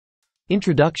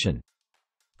Introduction.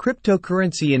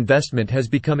 Cryptocurrency investment has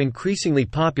become increasingly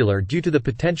popular due to the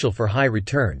potential for high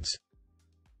returns.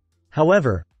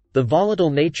 However, the volatile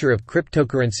nature of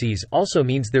cryptocurrencies also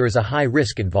means there is a high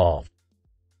risk involved.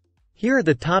 Here are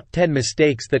the top 10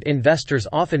 mistakes that investors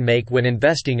often make when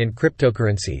investing in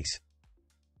cryptocurrencies.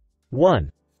 1.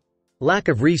 Lack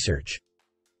of research.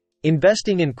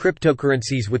 Investing in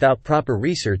cryptocurrencies without proper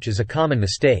research is a common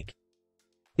mistake.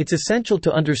 It's essential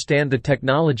to understand the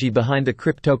technology behind the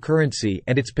cryptocurrency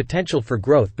and its potential for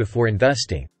growth before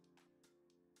investing.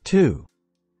 2.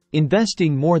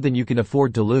 Investing more than you can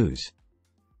afford to lose.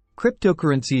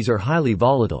 Cryptocurrencies are highly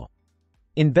volatile.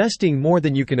 Investing more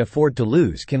than you can afford to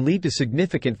lose can lead to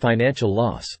significant financial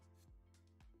loss.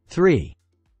 3.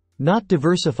 Not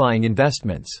diversifying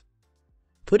investments.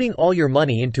 Putting all your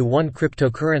money into one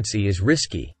cryptocurrency is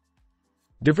risky.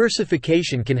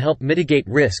 Diversification can help mitigate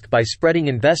risk by spreading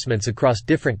investments across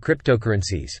different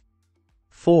cryptocurrencies.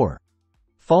 4.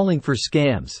 Falling for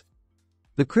scams.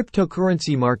 The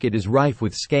cryptocurrency market is rife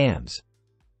with scams.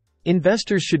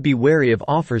 Investors should be wary of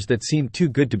offers that seem too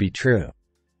good to be true.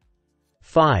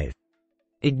 5.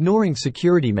 Ignoring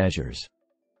security measures.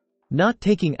 Not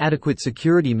taking adequate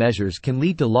security measures can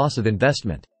lead to loss of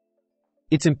investment.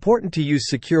 It's important to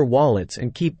use secure wallets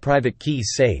and keep private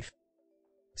keys safe.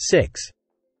 6.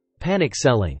 Panic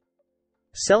selling.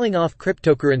 Selling off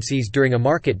cryptocurrencies during a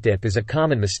market dip is a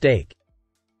common mistake.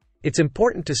 It's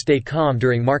important to stay calm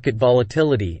during market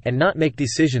volatility and not make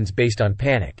decisions based on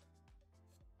panic.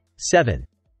 7.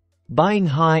 Buying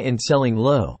high and selling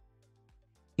low.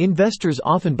 Investors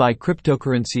often buy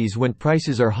cryptocurrencies when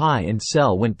prices are high and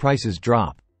sell when prices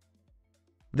drop.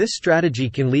 This strategy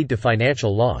can lead to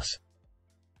financial loss.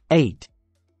 8.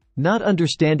 Not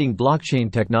understanding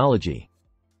blockchain technology.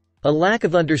 A lack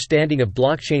of understanding of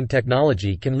blockchain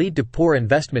technology can lead to poor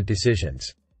investment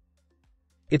decisions.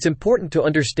 It's important to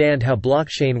understand how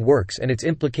blockchain works and its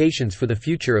implications for the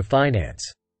future of finance.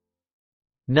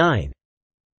 9.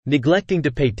 Neglecting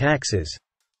to pay taxes.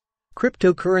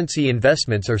 Cryptocurrency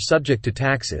investments are subject to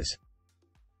taxes.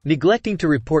 Neglecting to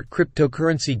report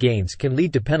cryptocurrency gains can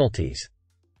lead to penalties.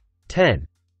 10.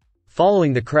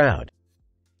 Following the crowd.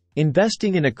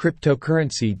 Investing in a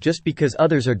cryptocurrency just because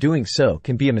others are doing so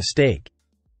can be a mistake.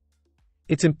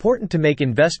 It's important to make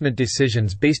investment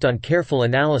decisions based on careful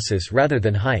analysis rather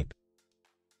than hype.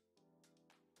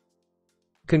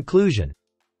 Conclusion.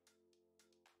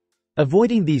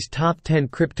 Avoiding these top 10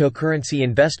 cryptocurrency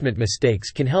investment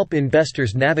mistakes can help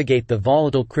investors navigate the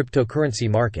volatile cryptocurrency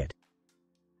market.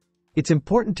 It's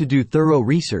important to do thorough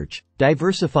research,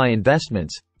 diversify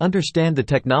investments, understand the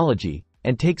technology,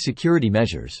 and take security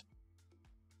measures.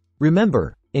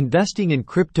 Remember, investing in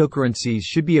cryptocurrencies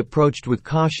should be approached with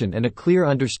caution and a clear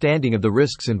understanding of the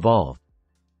risks involved.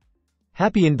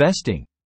 Happy investing!